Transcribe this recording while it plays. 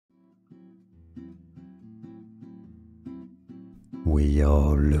We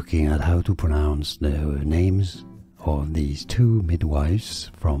are looking at how to pronounce the names of these two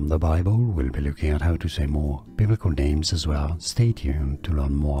midwives from the Bible. We'll be looking at how to say more biblical names as well. Stay tuned to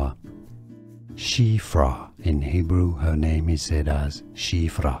learn more. Shiphrah. In Hebrew, her name is said as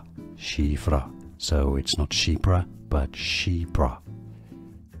Shiphrah. Shiphrah. So it's not Shiphrah, but Shiphrah.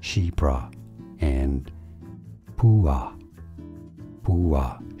 Shiphrah. And Puah.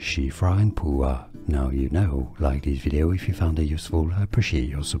 Puah. Shiphrah and Puah. Now you know. Like this video if you found it useful. I appreciate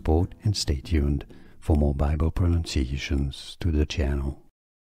your support and stay tuned for more Bible pronunciations to the channel.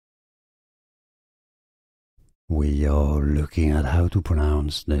 We are looking at how to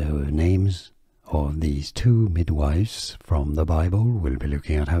pronounce the names of these two midwives from the Bible. We'll be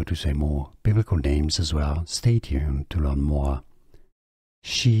looking at how to say more biblical names as well. Stay tuned to learn more.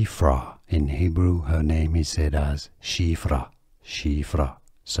 Shiphrah. In Hebrew, her name is said as Shiphrah. Shiphrah.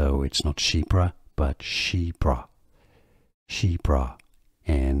 So it's not Shiphrah, but Shiphrah. Shiphrah.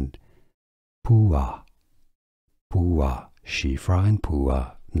 And Puah. Puah. Shiphrah and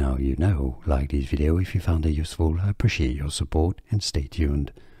Puah. Now you know. Like this video if you found it useful. I appreciate your support and stay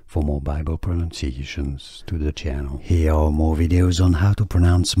tuned for more Bible pronunciations to the channel. Here are more videos on how to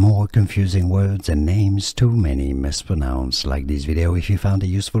pronounce more confusing words and names too many mispronounced. Like this video if you found it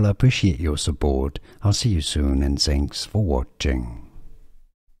useful. I appreciate your support. I'll see you soon and thanks for watching.